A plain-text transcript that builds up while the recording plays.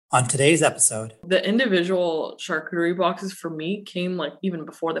On today's episode, the individual charcuterie boxes for me came like even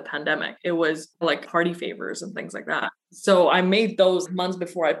before the pandemic. It was like party favors and things like that. So I made those months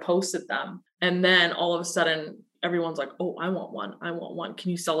before I posted them. And then all of a sudden, everyone's like, oh, I want one. I want one. Can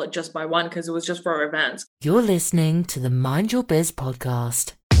you sell it just by one? Because it was just for our events. You're listening to the Mind Your Biz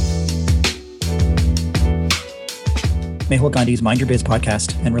podcast. Mehul Gandhi's Mind Your Biz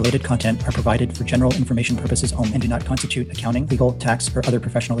podcast and related content are provided for general information purposes only and do not constitute accounting, legal, tax, or other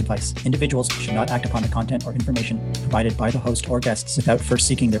professional advice. Individuals should not act upon the content or information provided by the host or guests without first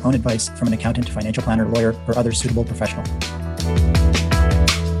seeking their own advice from an accountant, financial planner, lawyer, or other suitable professional.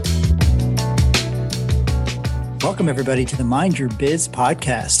 Welcome, everybody, to the Mind Your Biz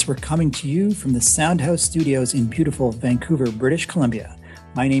podcast. We're coming to you from the Soundhouse Studios in beautiful Vancouver, British Columbia.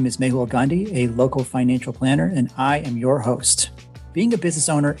 My name is Mehul Gandhi, a local financial planner, and I am your host. Being a business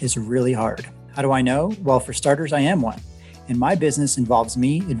owner is really hard. How do I know? Well, for starters, I am one. And my business involves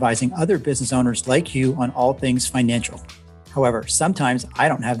me advising other business owners like you on all things financial. However, sometimes I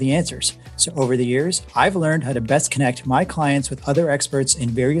don't have the answers. So over the years, I've learned how to best connect my clients with other experts in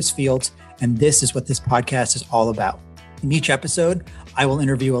various fields, and this is what this podcast is all about. In each episode, I will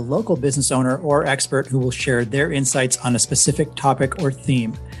interview a local business owner or expert who will share their insights on a specific topic or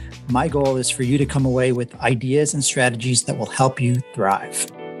theme. My goal is for you to come away with ideas and strategies that will help you thrive.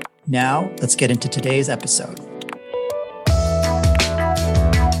 Now, let's get into today's episode.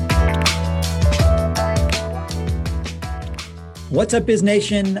 What's up, Biz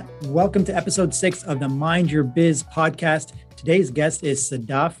Nation? Welcome to episode 6 of the Mind Your Biz podcast. Today's guest is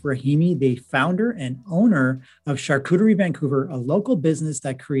Sadaf Rahimi, the founder and owner of Charcuterie Vancouver, a local business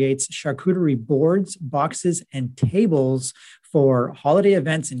that creates charcuterie boards, boxes, and tables for holiday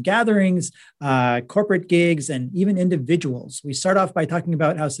events and gatherings, corporate gigs, and even individuals. We start off by talking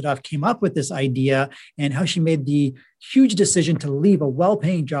about how Sadaf came up with this idea and how she made the huge decision to leave a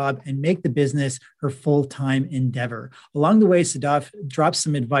well-paying job and make the business her full-time endeavor. Along the way, Sadaf drops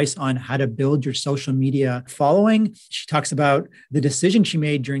some advice on how to build your social media following. She talks about the decision she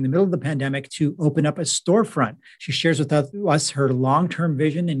made during the middle of the pandemic to open up a storefront. She shares with us her long-term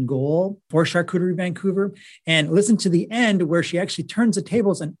vision and goal for Charcuterie Vancouver. And listen to the end where she actually turns the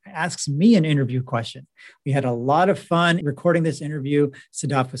tables and asks me an interview question. We had a lot of fun recording this interview.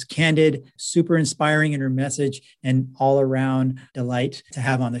 Sadaf was candid, super inspiring in her message, and all around delight to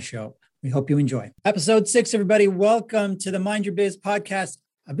have on the show. We hope you enjoy. Episode 6, everybody. Welcome to the Mind Your Biz podcast.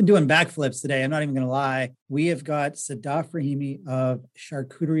 I've been doing backflips today. I'm not even going to lie. We have got Sadaf Rahimi of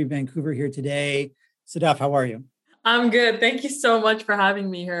Charcuterie Vancouver here today. Sadaf, how are you? I'm good. Thank you so much for having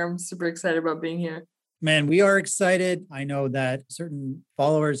me here. I'm super excited about being here. Man, we are excited. I know that certain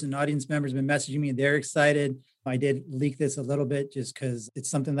followers and audience members have been messaging me. They're excited. I did leak this a little bit just because it's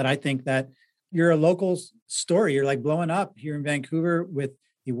something that I think that you're a local story. You're like blowing up here in Vancouver with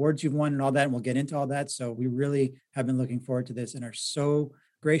the awards you've won and all that. And we'll get into all that. So we really have been looking forward to this and are so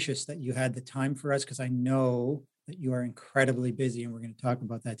gracious that you had the time for us because I know that you are incredibly busy and we're going to talk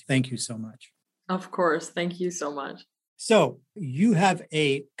about that. Thank you so much. Of course. Thank you so much. So you have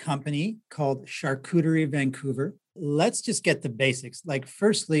a company called Charcuterie Vancouver. Let's just get the basics. Like,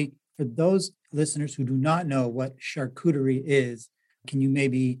 firstly, for those listeners who do not know what charcuterie is, can you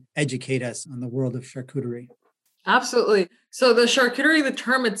maybe educate us on the world of charcuterie? Absolutely. So the charcuterie, the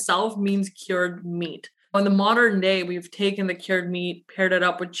term itself means cured meat. In the modern day, we've taken the cured meat, paired it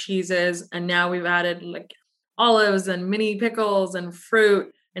up with cheeses, and now we've added like olives and mini pickles and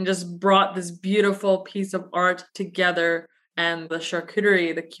fruit and just brought this beautiful piece of art together. And the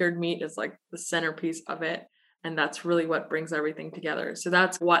charcuterie, the cured meat, is like the centerpiece of it. And that's really what brings everything together. So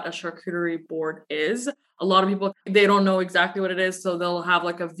that's what a charcuterie board is. A lot of people, they don't know exactly what it is. So they'll have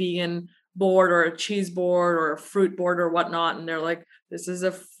like a vegan board or a cheese board or a fruit board or whatnot. And they're like, this is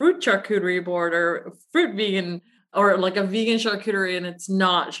a fruit charcuterie board or a fruit vegan or like a vegan charcuterie. And it's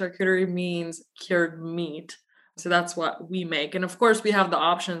not. Charcuterie means cured meat. So that's what we make. And of course, we have the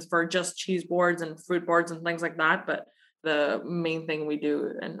options for just cheese boards and fruit boards and things like that. But the main thing we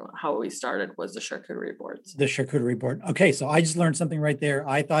do and how we started was the charcuterie boards. The charcuterie board. Okay, so I just learned something right there.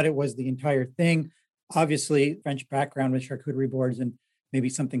 I thought it was the entire thing. Obviously, French background with charcuterie boards and maybe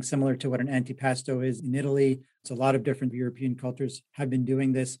something similar to what an antipasto is in Italy. It's a lot of different European cultures have been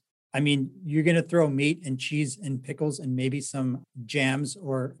doing this. I mean, you're going to throw meat and cheese and pickles and maybe some jams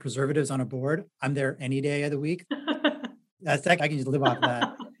or preservatives on a board. I'm there any day of the week. I can just live off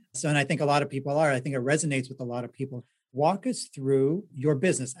that. So, and I think a lot of people are. I think it resonates with a lot of people. Walk us through your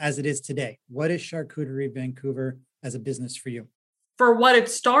business as it is today. What is Charcuterie Vancouver as a business for you? For what it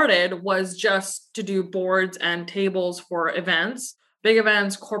started was just to do boards and tables for events, big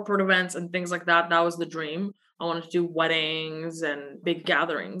events, corporate events, and things like that. That was the dream. I wanted to do weddings and big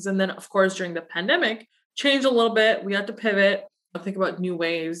gatherings. And then, of course, during the pandemic, changed a little bit. We had to pivot, think about new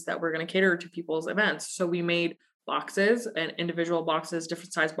ways that we're going to cater to people's events. So we made boxes and individual boxes,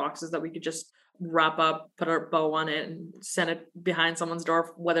 different size boxes that we could just wrap up, put our bow on it and send it behind someone's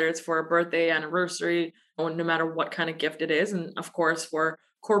door, whether it's for a birthday, anniversary, or no matter what kind of gift it is. And of course, for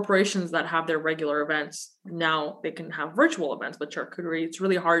corporations that have their regular events, now they can have virtual events with charcuterie. It's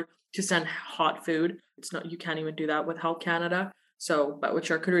really hard to send hot food. It's not, you can't even do that with Health Canada. So, but with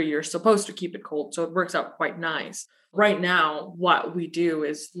charcuterie, you're supposed to keep it cold. So it works out quite nice. Right now, what we do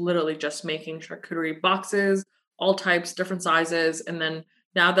is literally just making charcuterie boxes, all types, different sizes. And then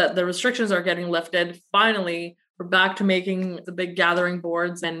now that the restrictions are getting lifted, finally, we're back to making the big gathering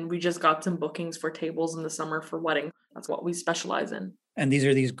boards. And we just got some bookings for tables in the summer for wedding. That's what we specialize in. And these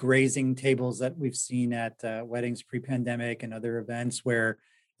are these grazing tables that we've seen at weddings pre-pandemic and other events where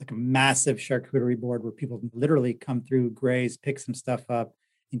like a massive charcuterie board where people literally come through, graze, pick some stuff up,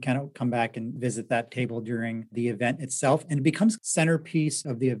 and kind of come back and visit that table during the event itself. And it becomes centerpiece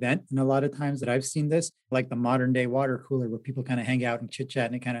of the event. And a lot of times that I've seen this, like the modern day water cooler where people kind of hang out and chit chat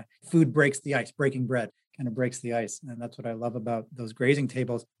and it kind of food breaks the ice, breaking bread kind of breaks the ice. And that's what I love about those grazing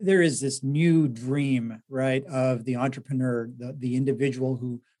tables. There is this new dream, right, of the entrepreneur, the individual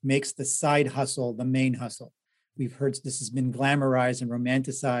who makes the side hustle the main hustle. We've heard this has been glamorized and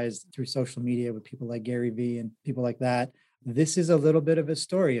romanticized through social media with people like Gary Vee and people like that. This is a little bit of a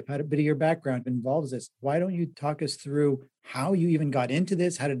story. I've had a bit of your background involves this. Why don't you talk us through how you even got into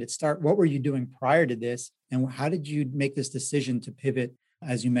this? How did it start? What were you doing prior to this? And how did you make this decision to pivot,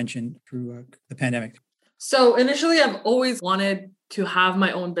 as you mentioned, through the pandemic? So initially, I've always wanted to have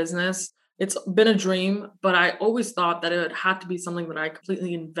my own business. It's been a dream, but I always thought that it had to be something that I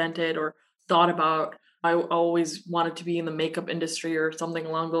completely invented or thought about. I always wanted to be in the makeup industry or something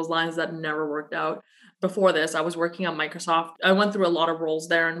along those lines. That never worked out. Before this, I was working at Microsoft. I went through a lot of roles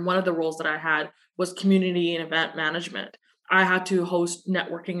there. And one of the roles that I had was community and event management. I had to host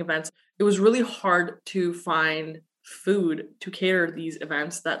networking events. It was really hard to find food to cater these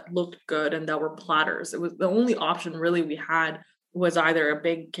events that looked good and that were platters. It was the only option really we had was either a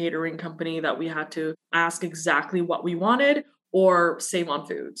big catering company that we had to ask exactly what we wanted or save on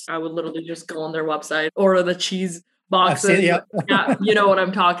foods. I would literally just go on their website, order the cheese boxes. Yeah, you know what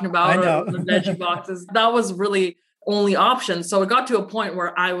I'm talking about. I know. Or the veggie boxes. That was really only option. So it got to a point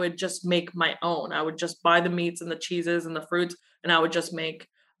where I would just make my own. I would just buy the meats and the cheeses and the fruits, and I would just make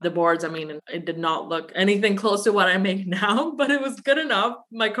the boards. I mean, it did not look anything close to what I make now, but it was good enough.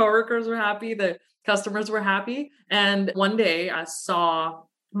 My coworkers were happy. The customers were happy. And one day I saw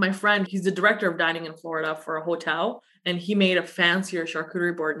my friend, he's the director of dining in Florida for a hotel, and he made a fancier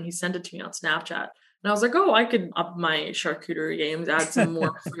charcuterie board and he sent it to me on Snapchat. And I was like, oh, I could up my charcuterie games, add some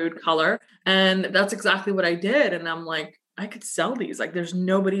more food color. And that's exactly what I did. And I'm like, I could sell these. Like, there's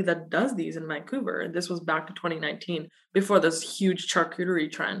nobody that does these in Vancouver. And this was back to 2019, before this huge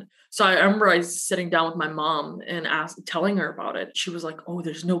charcuterie trend. So I remember I was sitting down with my mom and telling her about it. She was like, oh,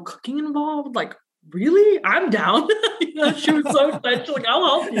 there's no cooking involved? Like, really? I'm down. She was so excited. She's like,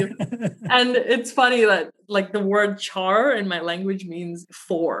 I'll help you. And it's funny that like the word char in my language means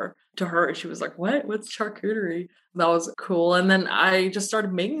four to her. She was like, what's charcuterie? That was cool. And then I just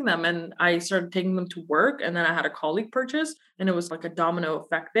started making them and I started taking them to work. And then I had a colleague purchase and it was like a domino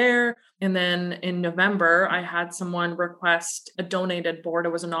effect there. And then in November, I had someone request a donated board.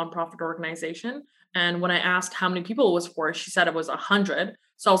 It was a nonprofit organization. And when I asked how many people it was for, she said it was 100.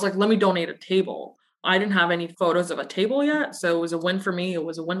 So I was like, let me donate a table. I didn't have any photos of a table yet. So it was a win for me. It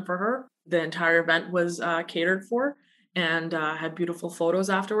was a win for her. The entire event was catered for and had beautiful photos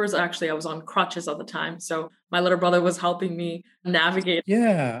afterwards. Actually, I was on crutches at the time. So my little brother was helping me navigate.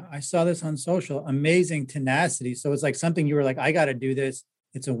 Yeah, I saw this on social. Amazing tenacity. So it's like something you were like, I got to do this.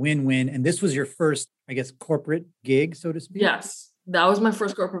 It's a win-win. And this was your first, I guess, corporate gig, so to speak? Yes, that was my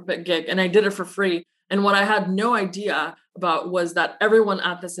first corporate gig. And I did it for free. And what I had no idea about was that everyone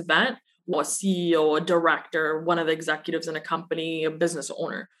at this event was CEO, a director, one of the executives in a company, a business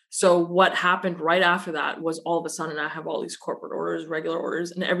owner. So what happened right after that was all of a sudden I have all these corporate orders, regular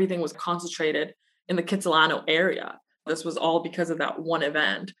orders, and everything was concentrated in the Kitsilano area. This was all because of that one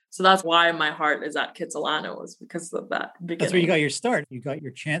event. So that's why my heart is at Kitsilano, is because of that beginning. That's where you got your start. You got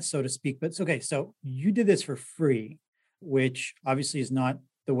your chance, so to speak. But it's okay. So you did this for free, which obviously is not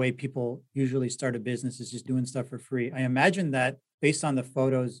the way people usually start a business, is just doing stuff for free. I imagine that based on the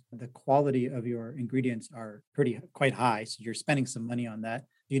photos, the quality of your ingredients are quite high. So you're spending some money on that.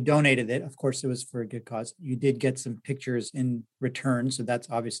 You donated it. Of course, it was for a good cause. You did get some pictures in return. So that's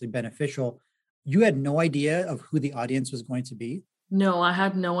obviously beneficial. You had no idea of who the audience was going to be? No, I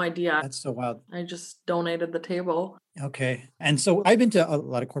had no idea. That's so wild. I just donated the table. Okay. And so I've been to a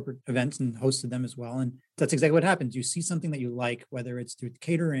lot of corporate events and hosted them as well. And that's exactly what happens. You see something that you like, whether it's through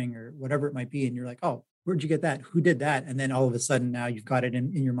catering or whatever it might be. And you're like, oh, where'd you get that? Who did that? And then all of a sudden now you've got it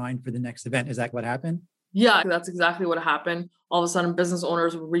in your mind for the next event. Is that what happened? Yeah, that's exactly what happened. All of a sudden, business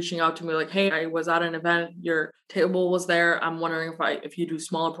owners were reaching out to me like, "Hey, I was at an event. Your table was there. I'm wondering if you do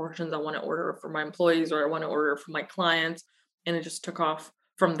smaller portions, I want to order for my employees or I want to order for my clients." And it just took off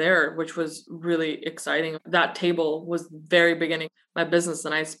from there, which was really exciting. That table was the very beginning of my business,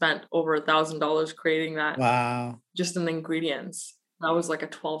 and I spent over $1,000 creating that Wow. just in the ingredients. That was like a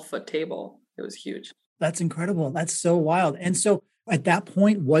 12-foot table. It was huge. That's incredible. That's so wild. And so at that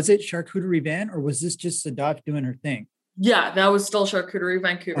point, was it Charcuterie Van or was this just Sadaf doing her thing? Yeah, that was still Charcuterie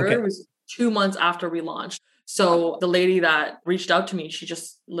Vancouver. Okay. It was 2 months after we launched. So the lady that reached out to me, she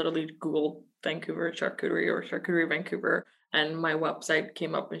just literally Googled Vancouver charcuterie or Charcuterie Vancouver, and my website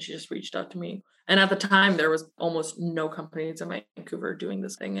came up and she just reached out to me. And at the time, there was almost no companies in Vancouver doing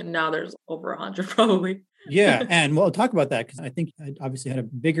this thing. And now there's over 100 probably. Yeah. And we'll talk about that because I think it obviously had a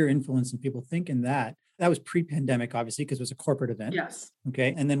bigger influence than people think in that. That was pre-pandemic, obviously, because it was a corporate event. Yes.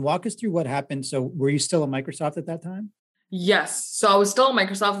 Okay. And then walk us through what happened. So were you still at Microsoft at that time? Yes. So I was still at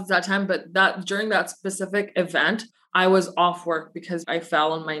Microsoft at that time, but that during that specific event, I was off work because I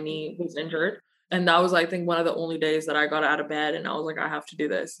fell and my knee was injured. And that was, I think, one of the only days that I got out of bed and I was like, I have to do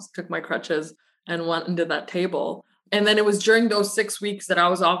this. Took my crutches and went and did that table. And then it was during those 6 weeks that I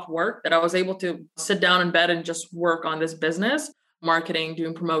was off work that I was able to sit down in bed and just work on this business, marketing,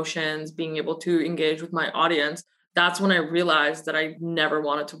 doing promotions, being able to engage with my audience. That's when I realized that I never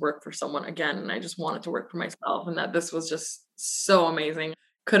wanted to work for someone again. And I just wanted to work for myself and that this was just so amazing.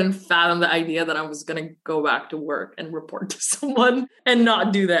 Couldn't fathom the idea that I was going to go back to work and report to someone and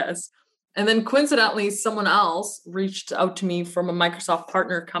not do this. And then coincidentally, someone else reached out to me from a Microsoft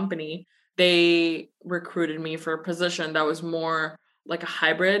partner company. They recruited me for a position that was more like a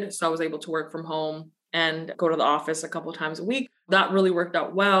hybrid. So I was able to work from home and go to the office a couple of times a week. That really worked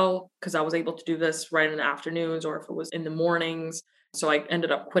out well because I was able to do this right in the afternoons or if it was in the mornings. So I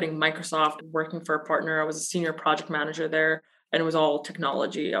ended up quitting Microsoft, working for a partner. I was a senior project manager there and it was all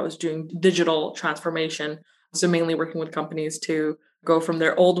technology. I was doing digital transformation. So mainly working with companies to go from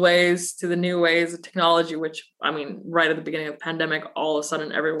their old ways to the new ways of technology, which, I mean, right at the beginning of the pandemic, all of a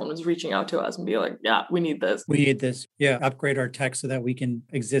sudden everyone was reaching out to us and be like, yeah, we need this. We need this. Yeah. Upgrade our tech so that we can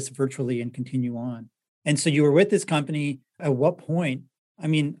exist virtually and continue on. And so you were with this company. At what point? I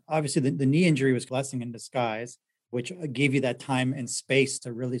mean, obviously the knee injury was a blessing in disguise, which gave you that time and space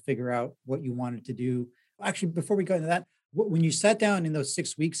to really figure out what you wanted to do. Actually, before we go into that, when you sat down in those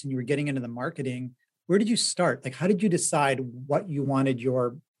 6 weeks and you were getting into the marketing, where did you start? Like, how did you decide what you wanted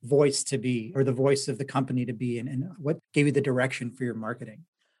your voice to be or the voice of the company to be? And what gave you the direction for your marketing?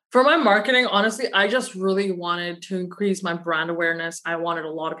 For my marketing, honestly, I just really wanted to increase my brand awareness. I wanted a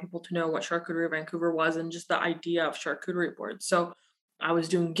lot of people to know what Charcuterie Vancouver was and just the idea of charcuterie boards. So I was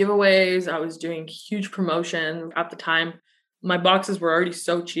doing giveaways. I was doing huge promotion at the time. My boxes were already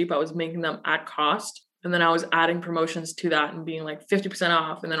so cheap. I was making them at cost. And then I was adding promotions to that and being like 50%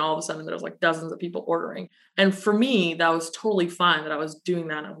 off. And then all of a sudden there was like dozens of people ordering. And for me, that was totally fine that I was doing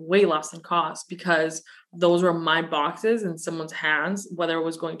that at way less than cost because those were my boxes in someone's hands, whether it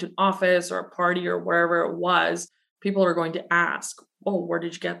was going to an office or a party or wherever it was, people are going to ask, oh, where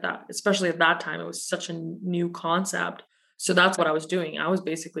did you get that? Especially at that time, it was such a new concept. So that's what I was doing. I was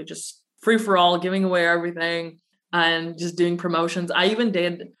basically just free for all, giving away everything and just doing promotions. I even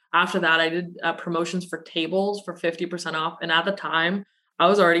did, after that, I did promotions for tables for 50% off. And at the time, I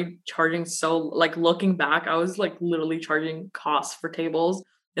was already charging like looking back, I was like literally charging costs for tables.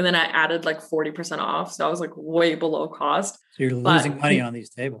 And then I added like 40% off. So I was like way below cost. So you're losing money on these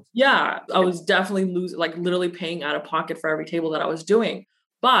tables. Yeah, I was definitely like literally paying out of pocket for every table that I was doing.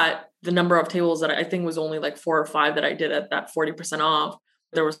 But the number of tables that I think was only like 4 or 5 that I did at that 40% off,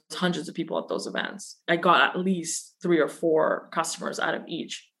 there was hundreds of people at those events. I got at least 3 or 4 customers out of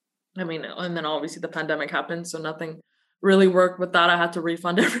each. I mean, and then obviously the pandemic happened. So nothing really worked with that. I had to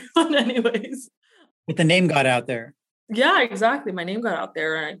refund everyone anyways. But the name got out there. Yeah, exactly. My name got out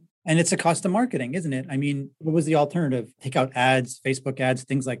there. And it's a cost of marketing, isn't it? I mean, what was the alternative? Take out ads, Facebook ads,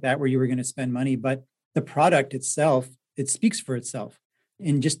 things like that, where you were going to spend money. But the product itself, it speaks for itself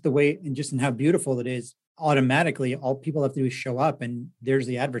in just the way and just in how beautiful it is. Automatically, all people have to do is show up and there's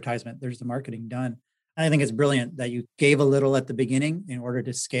the advertisement, there's the marketing done. And I think it's brilliant that you gave a little at the beginning in order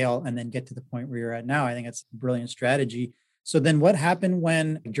to scale and then get to the point where you're at now. I think it's a brilliant strategy. So then what happened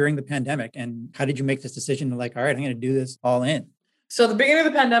during the pandemic and how did you make this decision to like, all right, I'm going to do this all in? So the beginning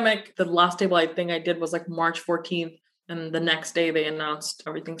of the pandemic, the last table I think I did was like March 14th. And the next day they announced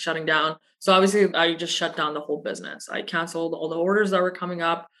everything shutting down. So obviously I just shut down the whole business. I canceled all the orders that were coming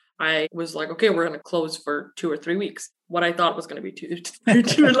up. I was like, okay, we're going to close for 2 or 3 weeks. What I thought was going to be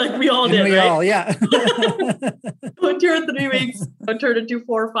two, like we all did, we right? all, yeah. 2 or 3 weeks, I turned into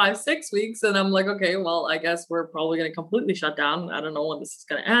 4, 5, 6 weeks. And I'm like, okay, well, I guess we're probably going to completely shut down. I don't know when this is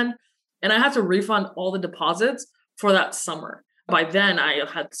going to end. And I had to refund all the deposits for that summer. By then, I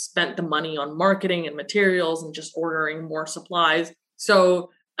had spent the money on marketing and materials and just ordering more supplies. So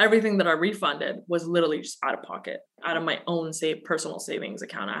everything that I refunded was literally just out of pocket, out of my own personal savings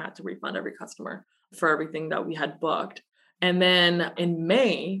account. I had to refund every customer for everything that we had booked. And then in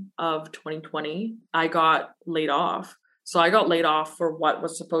May of 2020, I got laid off. So I got laid off for what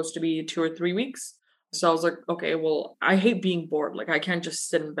was supposed to be 2 or 3 weeks. So I was like, okay, well, I hate being bored. Like I can't just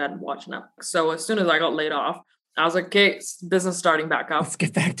sit in bed and watch Netflix. So as soon as I got laid off, I was like, okay, business starting back up. Let's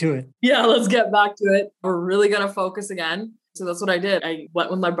get back to it. Yeah, let's get back to it. We're really going to focus again. So that's what I did. I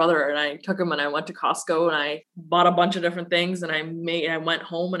went with my brother and I took him and I went to Costco and I bought a bunch of different things and I went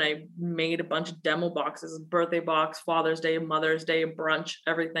home and I made a bunch of demo boxes, birthday box, Father's Day, Mother's Day, brunch,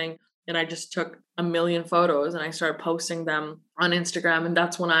 everything. And I just took a million photos and I started posting them on Instagram. And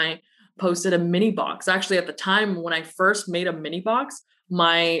that's when I posted a mini box. Actually, at the time when I first made a mini box,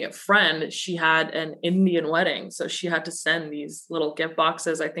 my friend, she had an Indian wedding. So she had to send these little gift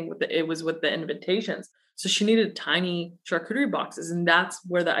boxes. I think it was with the invitations. So she needed tiny charcuterie boxes. And that's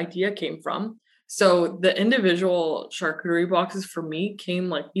where the idea came from. So the individual charcuterie boxes for me came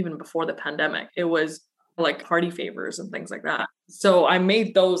like even before the pandemic. It was like party favors and things like that. So I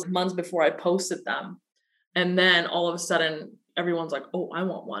made those months before I posted them. And then all of a sudden, everyone's like, oh, I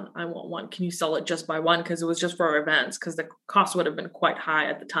want one. I want one. Can you sell it just by one? Because it was just for our events, because the cost would have been quite high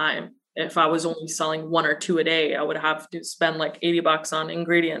at the time. If I was only selling 1 or 2 a day, I would have to spend like $80 on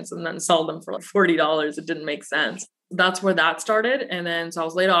ingredients and then sell them for like $40. It didn't make sense. That's where that started. And then so I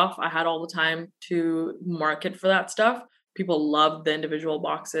was laid off. I had all the time to market for that stuff. People loved the individual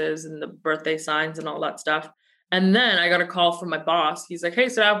boxes and the birthday signs and all that stuff. And then I got a call from my boss. He's like, hey,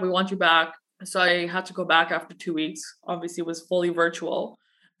 Sadaf, we want you back. So I had to go back after 2 weeks. Obviously, it was fully virtual.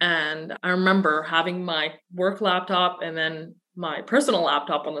 And I remember having my work laptop and then my personal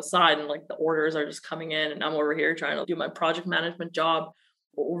laptop on the side, and like the orders are just coming in and I'm over here trying to do my project management job,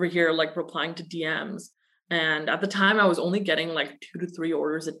 over here like replying to DMs. And at the time I was only getting like 2 to 3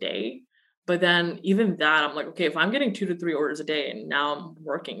 orders a day. But then even that, I'm like, okay, if I'm getting 2 to 3 orders a day and now I'm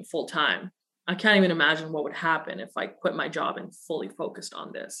working full time, I can't even imagine what would happen if I quit my job and fully focused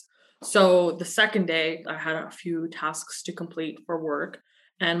on this. So the second day, I had a few tasks to complete for work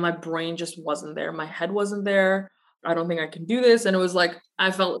and my brain just wasn't there. My head wasn't there. I don't think I can do this. And it was like, I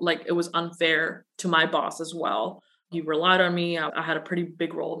felt like it was unfair to my boss as well. He relied on me. I had a pretty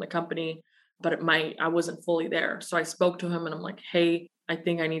big role in the company, but I wasn't fully there. So I spoke to him and I'm like, hey, I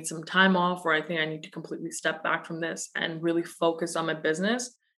think I need some time off, or I think I need to completely step back from this and really focus on my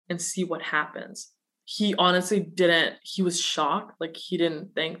business and see what happens. He honestly he was shocked. Like he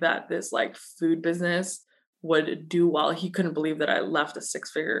didn't think that this like food business would do well. He couldn't believe that I left a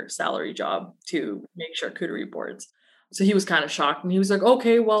 6-figure salary job to make charcuterie boards. So he was kind of shocked and he was like,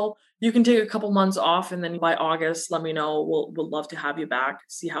 okay, well, you can take a couple months off. And then by August, let me know. We'll love to have you back,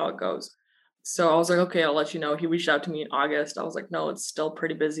 see how it goes. So I was like, okay, I'll let you know. He reached out to me in August. I was like, no, it's still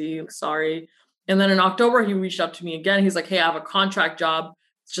pretty busy. Sorry. And then in October, he reached out to me again. He's like, hey, I have a contract job.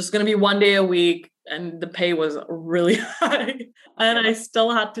 It's just going to be 1 day a week. And the pay was really high. And I still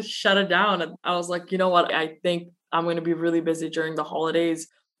had to shut it down. And I was like, you know what? I think I'm going to be really busy during the holidays.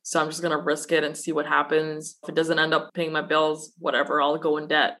 So I'm just going to risk it and see what happens. If it doesn't end up paying my bills, whatever, I'll go in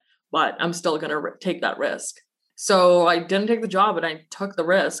debt. But I'm still going to take that risk. So I didn't take the job, but I took the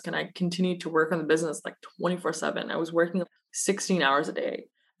risk and I continued to work on the business like 24/7. I was working 16 hours a day.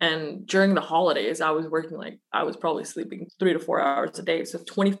 And during the holidays, I was probably sleeping 3 to 4 hours a day. So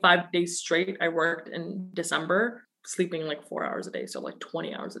 25 days straight, I worked in December, sleeping like 4 hours a day. So like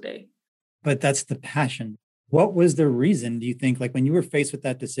 20 hours a day. But that's the passion. What was the reason, do you think, like when you were faced with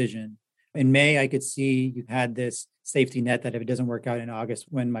that decision? In May, I could see you had this safety net that if it doesn't work out in August,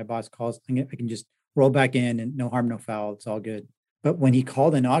 when my boss calls, I can just roll back in and no harm, no foul. It's all good. But when he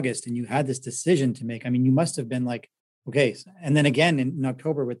called in August and you had this decision to make, I mean, you must have been like, okay. And then again, in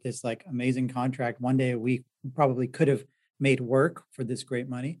October with this like amazing contract, 1 day a week, probably could have made work for this great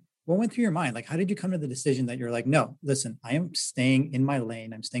money. What went through your mind? Like, how did you come to the decision that you're like, no, listen, I am staying in my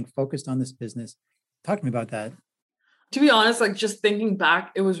lane. I'm staying focused on this business. Talk to me about that. To be honest, like just thinking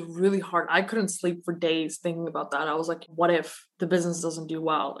back, it was really hard. I couldn't sleep for days thinking about that. I was like, what if the business doesn't do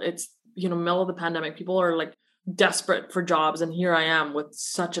well? It's, middle of the pandemic, people are like desperate for jobs. And here I am with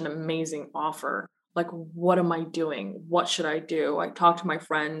such an amazing offer. Like, what am I doing? What should I do? I talked to my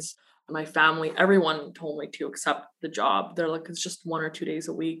friends, my family, everyone told me to accept the job. They're like, it's just 1 or 2 days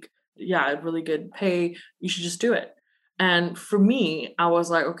a week. Yeah, really good pay. You should just do it. And for me, I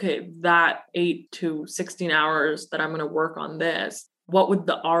was like, okay, that 8 to 16 hours that I'm going to work on this, what would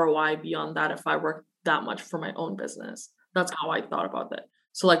the ROI be on that if I worked that much for my own business? That's how I thought about it.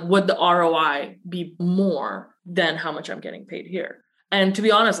 So like, would the ROI be more than how much I'm getting paid here? And to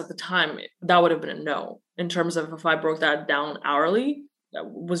be honest, at the time, that would have been a no in terms of if I broke that down hourly, I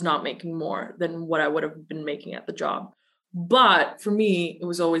was not making more than what I would have been making at the job. But for me, it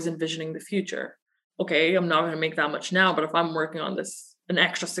was always envisioning the future. Okay, I'm not going to make that much now, but if I'm working on this an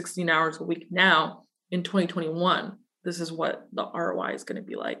extra 16 hours a week now in 2021, this is what the ROI is going to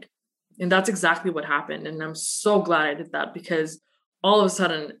be like. And that's exactly what happened. And I'm so glad I did that because all of a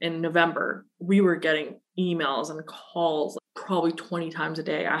sudden in November, we were getting emails and calls probably 20 times a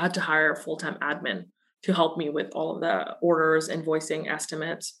day. I had to hire a full-time admin to help me with all of the orders, invoicing,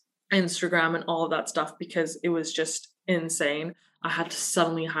 estimates, Instagram, and all of that stuff because it was just insane. I had to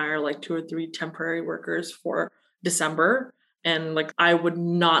suddenly hire like 2 or 3 temporary workers for December. And like, I would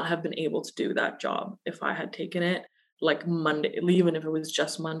not have been able to do that job if I had taken it like Monday, even if it was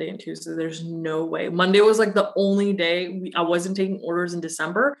just Monday and Tuesday. There's no way. Monday was like the only day I wasn't taking orders in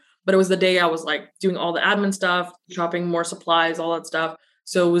December, but it was the day I was like doing all the admin stuff, shopping more supplies, all that stuff.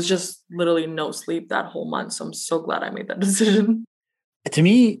 So it was just literally no sleep that whole month. So I'm so glad I made that decision. To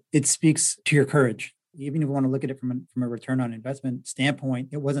me, it speaks to your courage. Even if you want to look at it from a return on investment standpoint,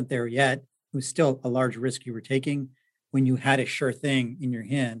 it wasn't there yet. It was still a large risk you were taking when you had a sure thing in your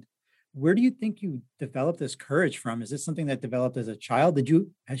hand. Where do you think you developed this courage from? Is this something that developed as a child?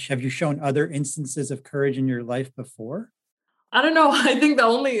 Have you shown other instances of courage in your life before? I don't know. I think the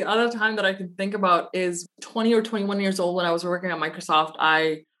only other time that I can think about is 20 or 21 years old when I was working at Microsoft.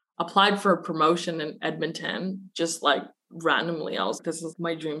 I applied for a promotion in Edmonton, just like randomly. This is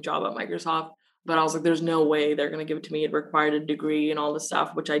my dream job at Microsoft. But I was like, there's no way they're going to give it to me. It required a degree and all this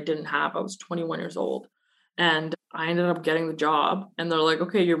stuff, which I didn't have. I was 21 years old. And I ended up getting the job. And they're like,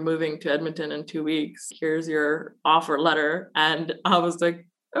 okay, you're moving to Edmonton in 2 weeks. Here's your offer letter. And I was like,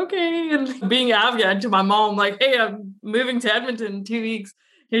 okay. And being Afghan to my mom, like, hey, I'm moving to Edmonton in 2 weeks.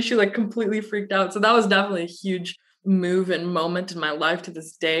 And she like completely freaked out. So that was definitely a huge move and moment in my life to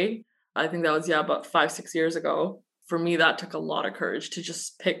this day. I think that was, about 5-6 years ago. For me, that took a lot of courage to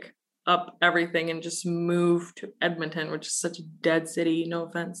just pick up everything and just move to Edmonton, which is such a dead city. No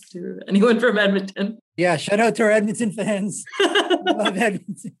offense to anyone from Edmonton. Yeah, shout out to our Edmonton fans. Love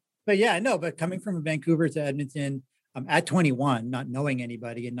Edmonton. But coming from Vancouver to Edmonton at 21, not knowing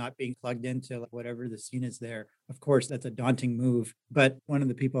anybody and not being plugged into whatever the scene is there, of course, that's a daunting move. But one of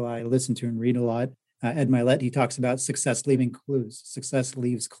the people I listen to and read a lot, Ed Mylett, he talks about success leaving clues. Success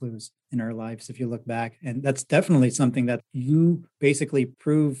leaves clues in our lives if you look back. And that's definitely something that you basically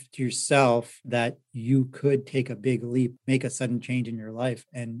proved to yourself that you could take a big leap, make a sudden change in your life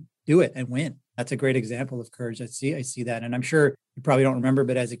and do it and win. That's a great example of courage. I see that. And I'm sure you probably don't remember,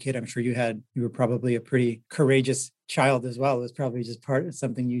 but as a kid, I'm sure you were probably a pretty courageous child as well. It was probably just part of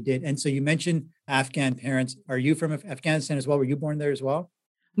something you did. And so you mentioned Afghan parents. Are you from Afghanistan as well? Were you born there as well?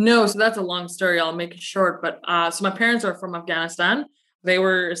 No, so that's a long story. I'll make it short. But so my parents are from Afghanistan. They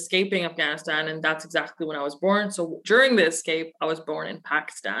were escaping Afghanistan, and that's exactly when I was born. So during the escape, I was born in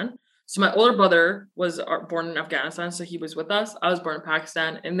Pakistan. So my older brother was born in Afghanistan, so he was with us. I was born in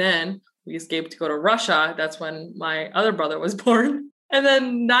Pakistan, and then we escaped to go to Russia. That's when my other brother was born. And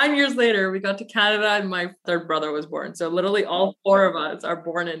then 9 years later, we got to Canada, and my third brother was born. So literally all 4 of us are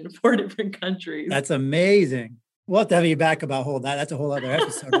born in 4 different countries. That's amazing. We'll have to have you back about that. That's a whole other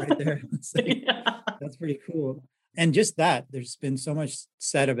episode right there. That's pretty cool. And just that, there's been so much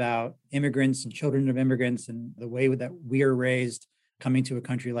said about immigrants and children of immigrants and the way that we are raised coming to a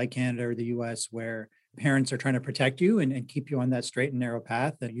country like Canada or the US where parents are trying to protect you and keep you on that straight and narrow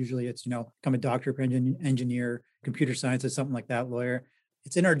path. That usually it's, become a doctor, engineer, computer scientist, something like that, lawyer.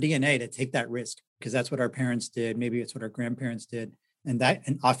 It's in our DNA to take that risk because that's what our parents did. Maybe it's what our grandparents did. And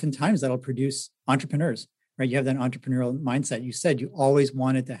oftentimes that'll produce entrepreneurs. Right? You have that entrepreneurial mindset. You said you always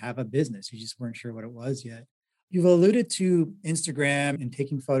wanted to have a business. You just weren't sure what it was yet. You've alluded to Instagram and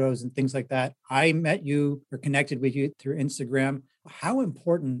taking photos and things like that. I met you or connected with you through Instagram. How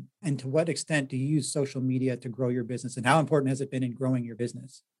important and to what extent do you use social media to grow your business? And how important has it been in growing your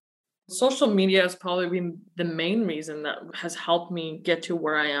business? Social media has probably been the main reason that has helped me get to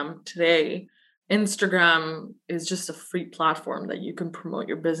where I am today. Instagram is just a free platform that you can promote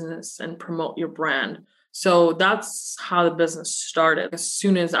your business and promote your brand. So that's how the business started. As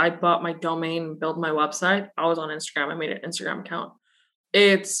soon as I bought my domain, built my website, I was on Instagram. I made an Instagram account.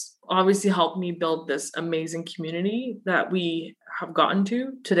 It's obviously helped me build this amazing community that we have gotten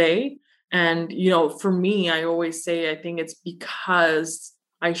to today. And, for me, I always say, I think it's because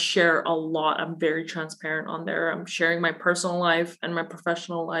I share a lot. I'm very transparent on there. I'm sharing my personal life and my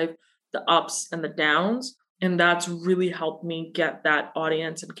professional life, the ups and the downs. And that's really helped me get that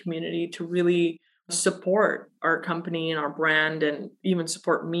audience and community to really support our company and our brand and even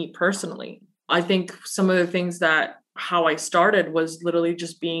support me personally. I think some of the things that how I started was literally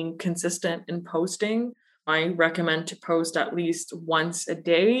just being consistent in posting. I recommend to post at least once a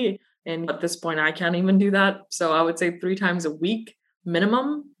day. And at this point, I can't even do that. So I would say 3 times a week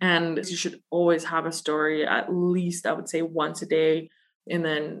minimum. And you should always have a story, at least I would say once a day. And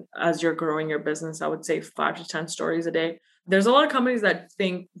then as you're growing your business, I would say 5 to 10 stories a day. There's a lot of companies that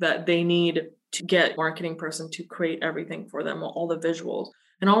think that they need to get a marketing person to create everything for them, all the visuals.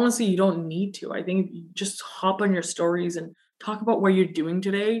 And honestly, you don't need to. I think you just hop on your stories and talk about what you're doing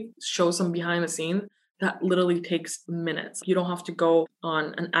today, show some behind the scenes. That literally takes minutes. You don't have to go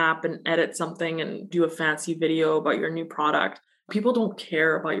on an app and edit something and do a fancy video about your new product. People don't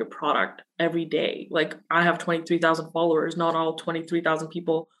care about your product every day. Like, I have 23,000 followers. Not all 23,000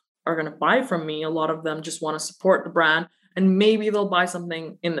 people are going to buy from me. A lot of them just want to support the brand, and maybe they'll buy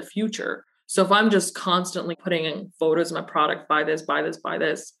something in the future. So if I'm just constantly putting in photos of my product, buy this, buy this, buy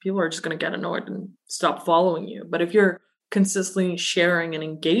this, people are just going to get annoyed and stop following you. But if you're consistently sharing and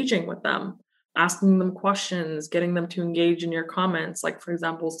engaging with them, asking them questions, getting them to engage in your comments. Like, for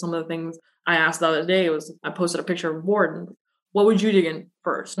example, some of the things I asked the other day was, I posted a picture of a board and what would you dig in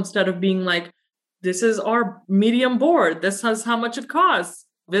first? Instead of being like, this is our medium board, this is how much it costs,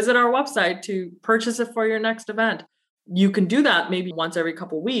 visit our website to purchase it for your next event. You can do that maybe once every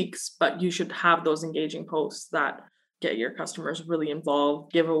couple of weeks, but you should have those engaging posts that get your customers really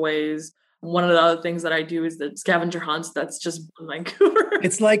involved, giveaways. One of the other things that I do is the scavenger hunts. That's just Vancouver.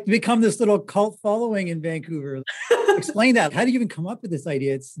 It's like become this little cult following in Vancouver. Explain that. How do you even come up with this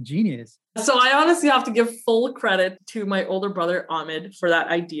idea? It's genius. So I honestly have to give full credit to my older brother, Ahmed, for that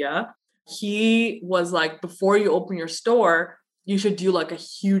idea. He was like, before you open your store, you should do like a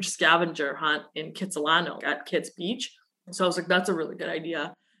huge scavenger hunt in Kitsilano at Kids Beach. So I was like, that's a really good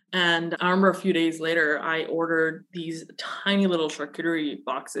idea. And I remember a few days later, I ordered these tiny little charcuterie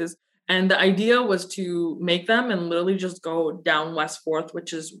boxes. And the idea was to make them and literally just go down West 4th,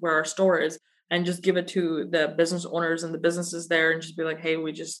 which is where our store is, and just give it to the business owners and the businesses there and just be like, hey,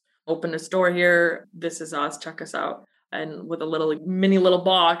 we just opened a store here. This is us. Check us out. And with a little mini little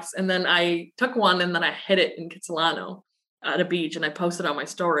box. And then I took one and then I hid it in Kitsilano at a beach and I posted on my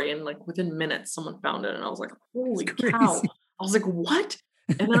story, and like within minutes, someone found it. And I was like, holy cow. I was like, what?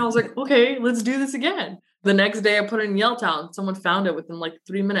 And then I was like, okay, let's do this again. The next day I put it in Yaletown. Someone found it within like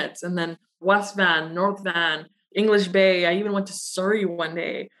 3 minutes. And then West Van, North Van, English Bay. I even went to Surrey one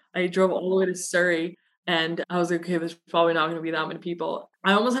day. I drove all the way to Surrey and I was like, okay, there's probably not going to be that many people.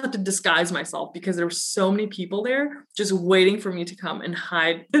 I almost had to disguise myself because there were so many people there just waiting for me to come and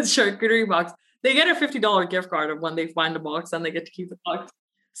hide the charcuterie box. They get a $50 gift card when they find a box and they get to keep the box.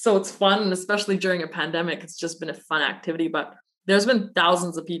 So it's fun. And especially during a pandemic, it's just been a fun activity. But there's been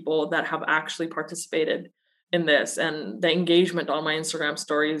thousands of people that have actually participated in this. And the engagement on my Instagram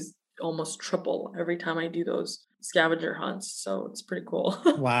stories almost triple every time I do those scavenger hunts. So it's pretty cool.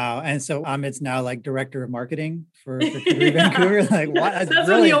 Wow. And so Amit's now like director of marketing for Vancouver. Like, what? That's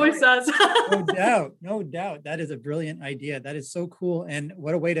what he always says. No doubt. That is a brilliant idea. That is so cool. And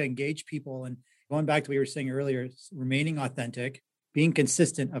what a way to engage people. And going back to what you were saying earlier, remaining authentic, being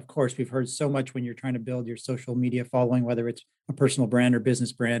consistent. Of course, we've heard so much when you're trying to build your social media following, whether it's a personal brand or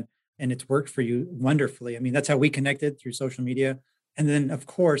business brand, and it's worked for you wonderfully. I mean, that's how we connected, through social media. And then, of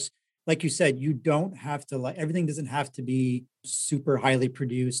course, like you said, you don't have to, like, everything doesn't have to be super highly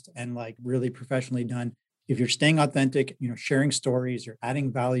produced and like really professionally done. If you're staying authentic, sharing stories, you're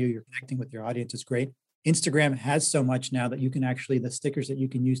adding value, you're connecting with your audience, it's great. Instagram has so much now that you can actually, the stickers that you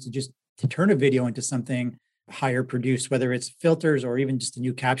can use to turn a video into something higher produced, whether it's filters or even just a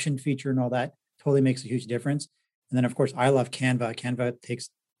new caption feature and all that, totally makes a huge difference. And then, of course, I love Canva. Canva takes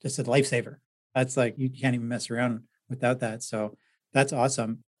just a lifesaver. That's like, you can't even mess around without that. So that's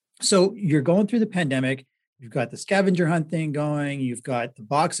awesome. So you're going through the pandemic. You've got the scavenger hunt thing going. You've got the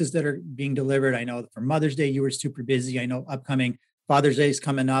boxes that are being delivered. I know for Mother's Day, you were super busy. I know upcoming Father's Day is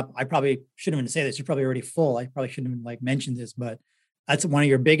coming up. I probably shouldn't even say this. You're probably already full. I probably shouldn't even mention this, but that's one of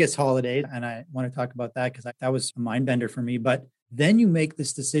your biggest holidays. And I want to talk about that because that was a mind bender for me. But then you make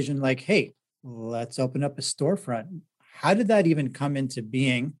this decision like, hey, let's open up a storefront. How did that even come into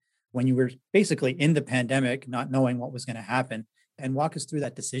being when you were basically in the pandemic, not knowing what was going to happen? And walk us through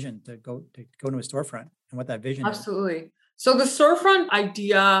that decision to go to a storefront and what that vision is. Absolutely. So the storefront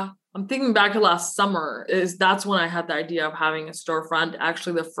idea, I'm thinking back to last summer, that's when I had the idea of having a storefront.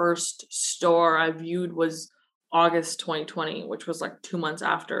 Actually, the first store I viewed was August 2020, which was like 2 months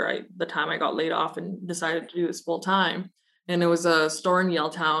after the time I got laid off and decided to do this full time. And it was a store in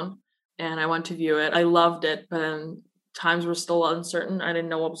Yaletown, and I went to view it. I loved it, but then times were still uncertain. I didn't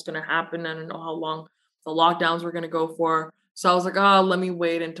know what was going to happen. I didn't know how long the lockdowns were going to go for. So I was like, oh, let me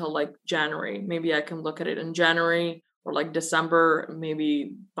wait until like January. Maybe I can look at it in January or like December.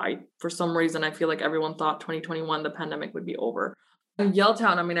 Maybe for some reason, I feel like everyone thought 2021, the pandemic would be over. In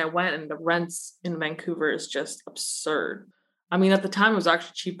Yaletown, I mean, I went and the rents in Vancouver is just absurd. I mean, at the time, it was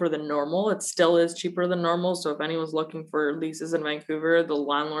actually cheaper than normal. It still is cheaper than normal. So if anyone's looking for leases in Vancouver, the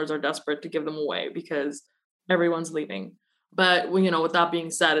landlords are desperate to give them away because everyone's leaving. But, with that being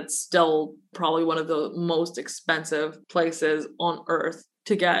said, it's still probably one of the most expensive places on earth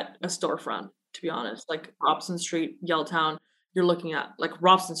to get a storefront, to be honest. Like Robson Street, Yaletown, you're looking at, like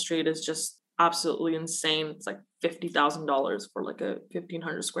Robson Street is just absolutely insane. It's like $50,000 for like a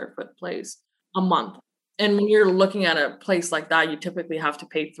 1,500 square foot place a month. And when you're looking at a place like that, you typically have to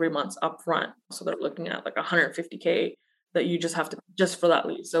pay 3 months upfront. So they're looking at like $150K that you just have to, just for that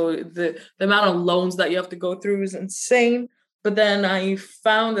lease. So the amount of loans that you have to go through is insane. But then I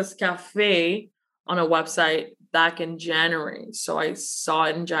found this cafe on a website back in January. So I saw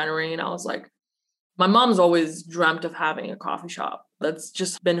it in January and I was like, my mom's always dreamt of having a coffee shop. That's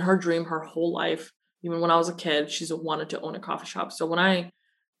just been her dream her whole life. Even when I was a kid, she's wanted to own a coffee shop. So when I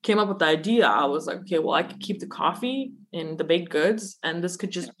came up with the idea, I was like, okay, well, I could keep the coffee and the baked goods, and this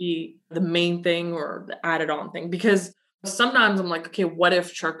could just be the main thing or the added on thing. Because sometimes I'm like, okay, what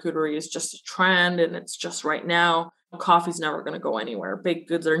if charcuterie is just a trend and it's just right now? Coffee's never going to go anywhere. Baked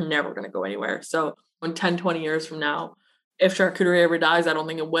goods are never going to go anywhere. So when 10, 20 years from now, if charcuterie ever dies, I don't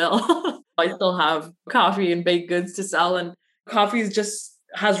think it will. I still have coffee and baked goods to sell, and coffee just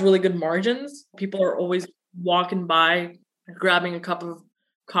has really good margins. People are always walking by, grabbing a cup of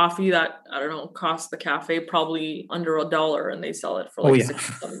coffee that, I don't know, costs the cafe probably under $1, and they sell it for like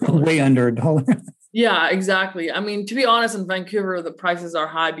 $6 way under $1. Yeah, exactly. I mean, to be honest, in Vancouver, the prices are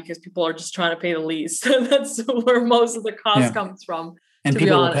high because people are just trying to pay the lease. That's where most of the cost comes from. And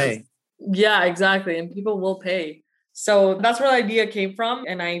people will pay. Yeah, exactly. And people will pay. So that's where the idea came from.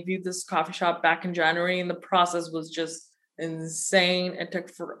 And I viewed this coffee shop back in January, and the process was just insane. It took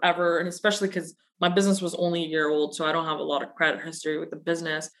forever. And especially because my business was only a year old, so I don't have a lot of credit history with the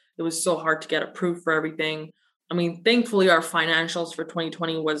business. It was so hard to get approved for everything. I mean, thankfully, our financials for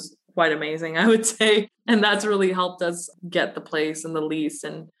 2020 was quite amazing, I would say. And that's really helped us get the place and the lease,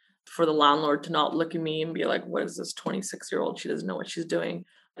 and for the landlord to not look at me and be like, what is this 26-year-old? She doesn't know what she's doing.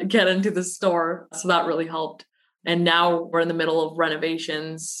 Get into the store. So that really helped. And now we're in the middle of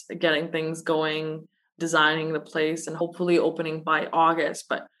renovations, getting things going, designing the place, and hopefully opening by August.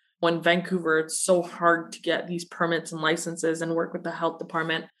 But when Vancouver, it's so hard to get these permits and licenses and work with the health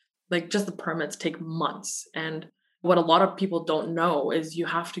department. Like just the permits take months. And what a lot of people don't know is you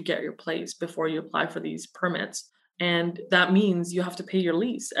have to get your place before you apply for these permits. And that means you have to pay your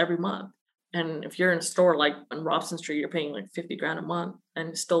lease every month. And if you're in a store like on Robson Street, you're paying like $50,000 a month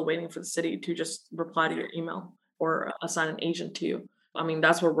and still waiting for the city to just reply to your email or assign an agent to you. I mean,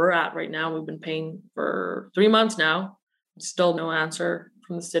 that's where we're at right now. We've been paying for 3 months now. Still no answer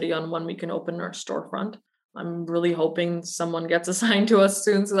from the city on when we can open our storefront. I'm really hoping someone gets assigned to us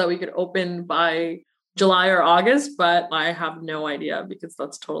soon so that we could open by July or August, but I have no idea because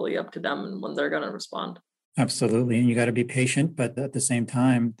that's totally up to them and when they're going to respond. Absolutely. And you got to be patient. But at the same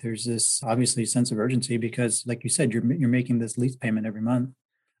time, there's this obviously sense of urgency because, like you said, you're making this lease payment every month.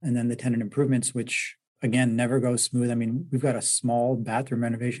 And then the tenant improvements, which again, never go smooth. I mean, we've got a small bathroom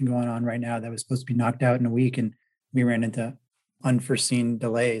renovation going on right now that was supposed to be knocked out in a week, and we ran into unforeseen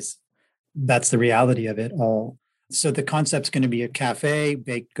delays. That's the reality of it all. So the concept's going to be a cafe,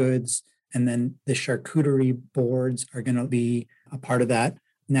 baked goods, and then the charcuterie boards are going to be a part of that.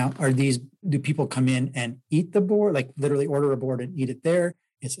 Now, do people come in and eat the board, like literally order a board and eat it there?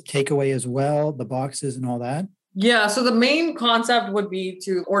 It's a takeaway as well, the boxes and all that? Yeah. So the main concept would be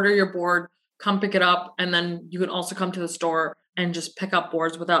to order your board, come pick it up, and then you can also come to the store and just pick up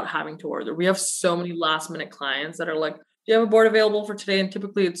boards without having to order. We have so many last minute clients that are like, do you have a board available for today? And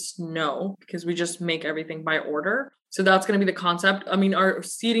typically it's no, because we just make everything by order. So that's going to be the concept. I mean, our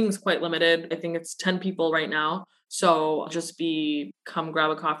seating is quite limited. I think it's 10 people right now. So just come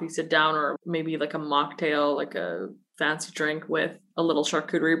grab a coffee, sit down, or maybe like a mocktail, like a fancy drink with a little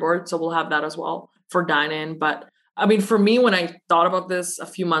charcuterie board. So we'll have that as well for dine-in. But I mean, for me, when I thought about this a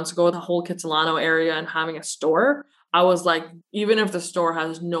few months ago, the whole Kitsilano area and having a store, I was like, even if the store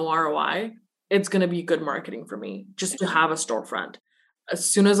has no ROI, it's going to be good marketing for me just to have a storefront. As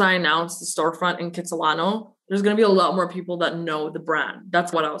soon as I announce the storefront in Kitsilano, there's going to be a lot more people that know the brand.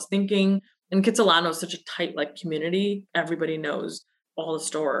 That's what I was thinking. And Kitsilano is such a tight like community. Everybody knows all the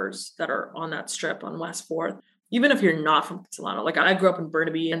stores that are on that strip on West 4th. Even if you're not from Kitsilano, like I grew up in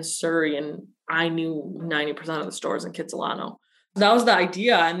Burnaby and Surrey, and I knew 90% of the stores in Kitsilano. That was the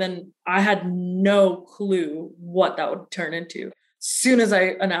idea. And then I had no clue what that would turn into. As soon as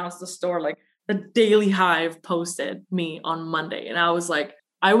I announced the store, like the Daily Hive posted me on Monday. And I was like,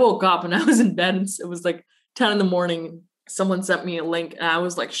 I woke up and I was in bed and it was like 10 in the morning. Someone sent me a link and I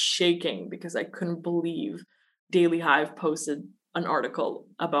was like shaking because I couldn't believe Daily Hive posted an article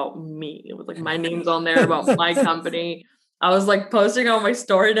about me. It was like my name's on there about my company. I was like posting on my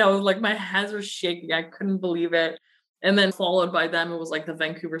story and I was like, my hands were shaking. I couldn't believe it. And then followed by them, it was like the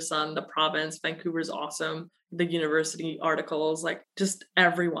Vancouver Sun, the province, Vancouver's awesome, the university articles, like just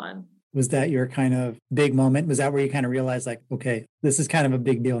everyone. Was that your kind of big moment? Was that where you kind of realized like, okay, this is kind of a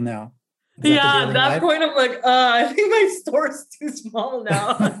big deal now? Yeah, at that point, I'm like, I think my store's too small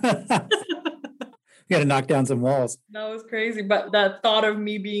now. You got to knock down some walls. That was crazy. But that thought of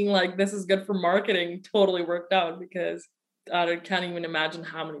me being like, this is good for marketing totally worked out because I can't even imagine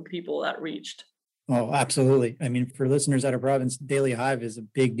how many people that reached. Oh, absolutely. I mean, for listeners out of province, Daily Hive is a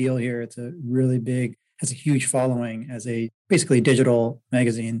big deal here. It's a really big, has a huge following as a basically digital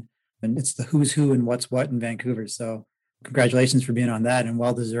magazine. And it's the who's who and what's what in Vancouver. So congratulations for being on that and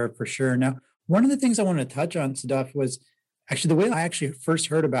well-deserved for sure. Now, one of the things I wanted to touch on, Sadaf, was actually the way I actually first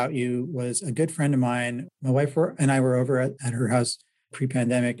heard about you was a good friend of mine. My wife and I were over at her house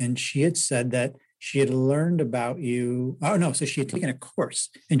pre-pandemic, and she had said that she had learned about you. Oh, no. So she had taken a course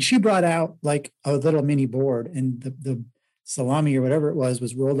and she brought out like a little mini board, and the salami or whatever it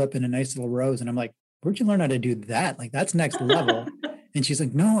was rolled up in a nice little rose. And I'm like, where'd you learn how to do that? Like, that's next level. And she's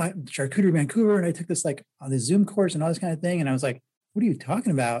like, no, Charcuterie Vancouver. And I took this like on the Zoom course and all this kind of thing. And I was like, what are you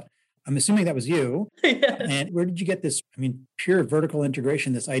talking about? I'm assuming that was you. Yes. And where did you get this? I mean, pure vertical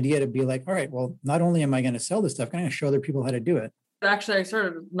integration, this idea to be like, all right, well, not only am I going to sell this stuff, I'm going to show other people how to do it. Actually, I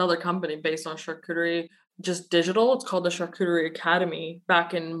started another company based on charcuterie, just digital. It's called the Charcuterie Academy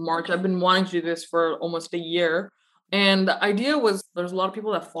back in March. I've been wanting to do this for almost a year. And the idea was there's a lot of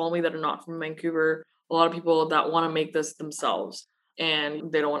people that follow me that are not from Vancouver, a lot of people that want to make this themselves.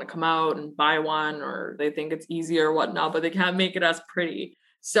 And they don't want to come out and buy one, or they think it's easier or whatnot, but they can't make it as pretty.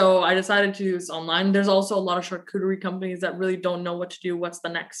 So I decided to do this online. There's also a lot of charcuterie companies that really don't know what to do. What's the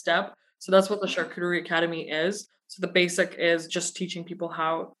next step? So that's what the Charcuterie Academy is. So the basic is just teaching people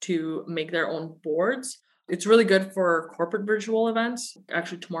how to make their own boards. It's really good for corporate virtual events.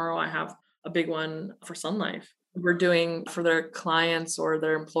 Actually, tomorrow I have a big one for Sun Life. We're doing for their clients or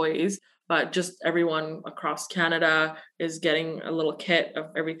their employees, but just everyone across Canada is getting a little kit of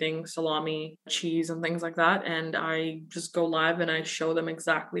everything, salami, cheese, and things like that. And I just go live and I show them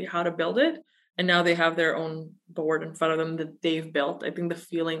exactly how to build it. And now they have their own board in front of them that they've built. I think the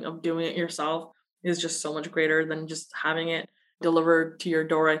feeling of doing it yourself is just so much greater than just having it delivered to your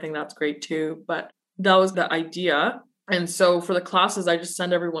door. I think that's great too. But that was the idea. And so for the classes, I just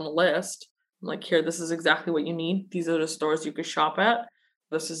send everyone a list. I'm like, here, this is exactly what you need. These are the stores you could shop at.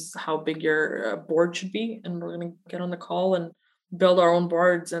 This is how big your board should be. And we're going to get on the call and build our own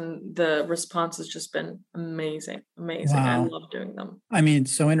boards. And the response has just been amazing. Amazing. Wow. I love doing them. I mean,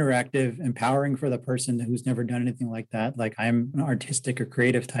 so interactive, empowering for the person who's never done anything like that. Like, I'm an artistic or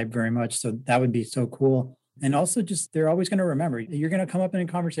creative type very much. So that would be so cool. And also just, they're always going to remember, you're going to come up in a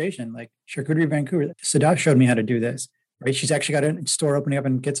conversation like Charcuterie Vancouver. Sadaf showed me how to do this, right? She's actually got a store opening up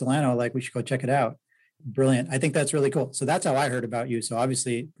in Kitsilano. Like, we should go check it out. Brilliant. I think that's really cool. So that's how I heard about you. So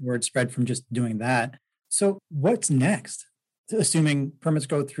obviously word spread from just doing that. So what's next? Assuming permits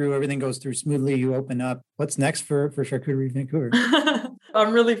go through, everything goes through smoothly, you open up. What's next for Charcuterie Vancouver?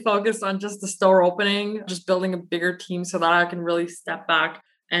 I'm really focused on just the store opening, just building a bigger team so that I can really step back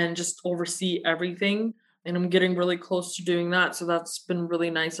and just oversee everything. And I'm getting really close to doing that. So that's been really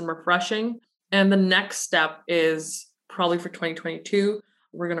nice and refreshing. And the next step is probably for 2022,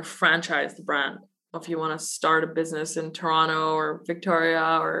 we're going to franchise the brand. If you want to start a business in Toronto or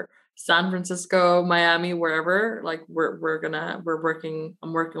Victoria or San Francisco, Miami, wherever, like I'm working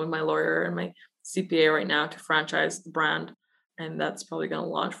with my lawyer and my CPA right now to franchise the brand. And that's probably going to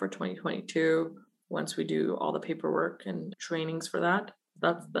launch for 2022 once we do all the paperwork and trainings for that.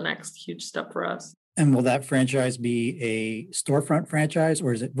 That's the next huge step for us. And will that franchise be a storefront franchise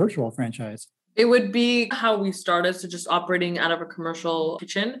or is it virtual franchise? It would be how we started, so just operating out of a commercial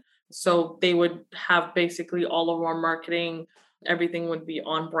kitchen. So they would have basically all of our marketing, everything would be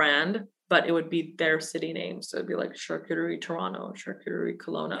on brand, but it would be their city name. So it'd be like Charcuterie Toronto, Charcuterie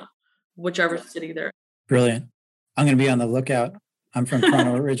Kelowna. whichever city they're in. Brilliant. I'm going to be on the lookout. I'm from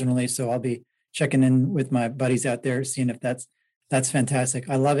Toronto originally, so I'll be checking in with my buddies out there, seeing if that's fantastic.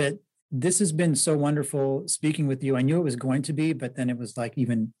 I love it. This has been so wonderful speaking with you. I knew it was going to be, but then it was like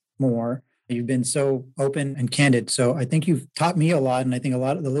even more. You've been so open and candid. So I think you've taught me a lot, and I think a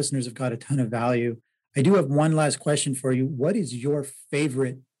lot of the listeners have got a ton of value. I do have one last question for you. What is your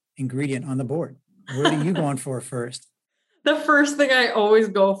favorite ingredient on the board? What are you going for first? The first thing I always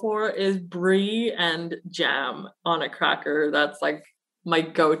go for is brie and jam on a cracker. That's like my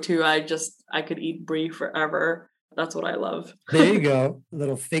go-to. I could eat brie forever. That's what I love. There you go. A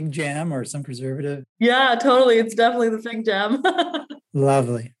little fig jam or some preservative. Yeah, totally. It's definitely the fig jam.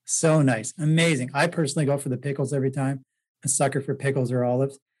 Lovely. So nice. Amazing. I personally go for the pickles every time. A sucker for pickles or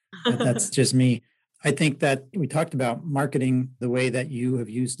olives, but that's just me. I think that we talked about marketing, the way that you have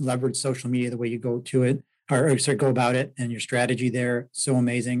leveraged social media, the way you go to it, or go about it, and your strategy there. So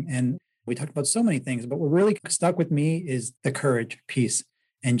amazing. And we talked about so many things, but what really stuck with me is the courage piece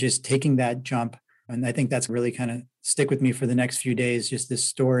and just taking that jump. And I think that's really kind of stick with me for the next few days, just this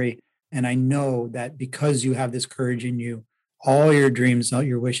story. And I know that because you have this courage in you, all your dreams, all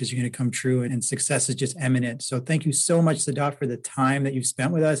your wishes are going to come true, and success is just imminent. So thank you so much, Sadaf, for the time that you've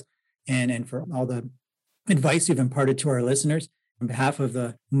spent with us and for all the advice you've imparted to our listeners. On behalf of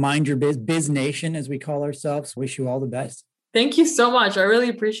the Mind Your Biz Nation, as we call ourselves, wish you all the best. Thank you so much. I really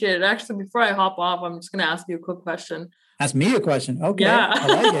appreciate it. Actually, before I hop off, I'm just going to ask you a quick question. Ask me a question. Okay. Yeah. I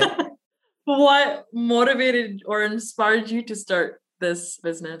like it. What motivated or inspired you to start this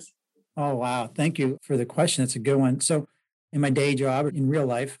business? Oh, wow. Thank you for the question. That's a good one. So in my day job, in real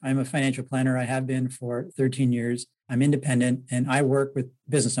life, I'm a financial planner. I have been for 13 years. I'm independent and I work with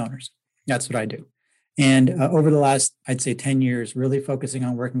business owners. That's what I do. And over the last, I'd say 10 years, really focusing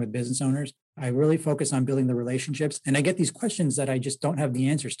on working with business owners, I really focus on building the relationships. And I get these questions that I just don't have the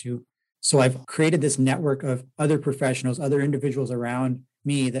answers to. So I've created this network of other professionals, other individuals around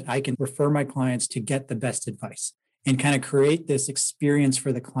me that I can refer my clients to get the best advice and kind of create this experience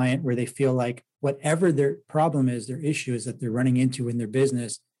for the client where they feel like whatever their problem is, their issue is that they're running into in their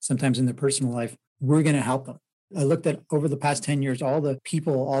business, sometimes in their personal life, we're going to help them. I looked at over the past 10 years, all the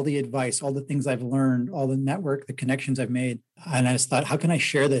people, all the advice, all the things I've learned, all the network, the connections I've made. And I just thought, how can I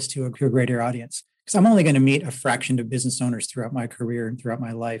share this to a greater audience? Because I'm only going to meet a fraction of business owners throughout my career and throughout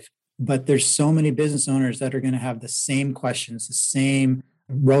my life. But there's so many business owners that are going to have the same questions, the same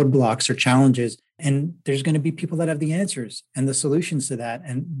roadblocks or challenges. And there's going to be people that have the answers and the solutions to that.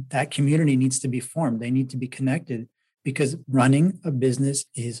 And that community needs to be formed. They need to be connected because running a business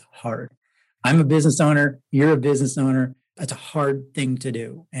is hard. I'm a business owner. You're a business owner. That's a hard thing to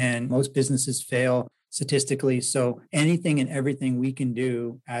do. And most businesses fail statistically. So anything and everything we can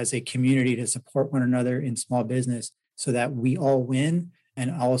do as a community to support one another in small business so that we all win and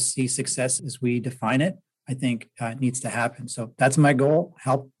all see success as we define it, I think needs to happen. So that's my goal,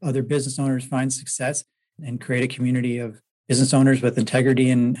 help other business owners find success and create a community of business owners with integrity.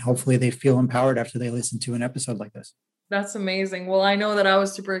 And hopefully they feel empowered after they listen to an episode like this. That's amazing. Well, I know that I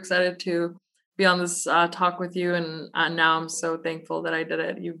was super excited to be on this talk with you. And now I'm so thankful that I did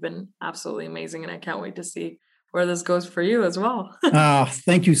it. You've been absolutely amazing. And I can't wait to see where this goes for you as well.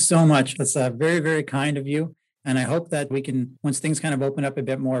 Thank you so much. That's very, very kind of you. And I hope that we can, once things kind of open up a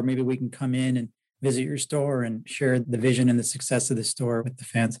bit more, maybe we can come in and visit your store and share the vision and the success of the store with the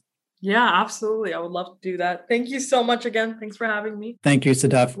fans. Yeah, absolutely. I would love to do that. Thank you so much again. Thanks for having me. Thank you,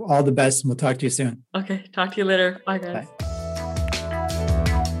 Sadaf. All the best. And we'll talk to you soon. Okay. Talk to you later. Bye, guys. Bye.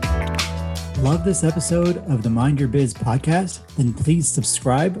 Love this episode of the Mind Your Biz podcast? Then please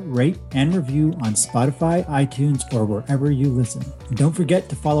subscribe, rate, and review on Spotify, iTunes, or wherever you listen. And don't forget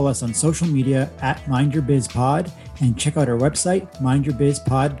to follow us on social media at Mind Your Biz Pod and check out our website,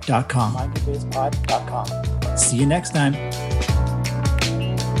 mindyourbizpod.com. See you next time.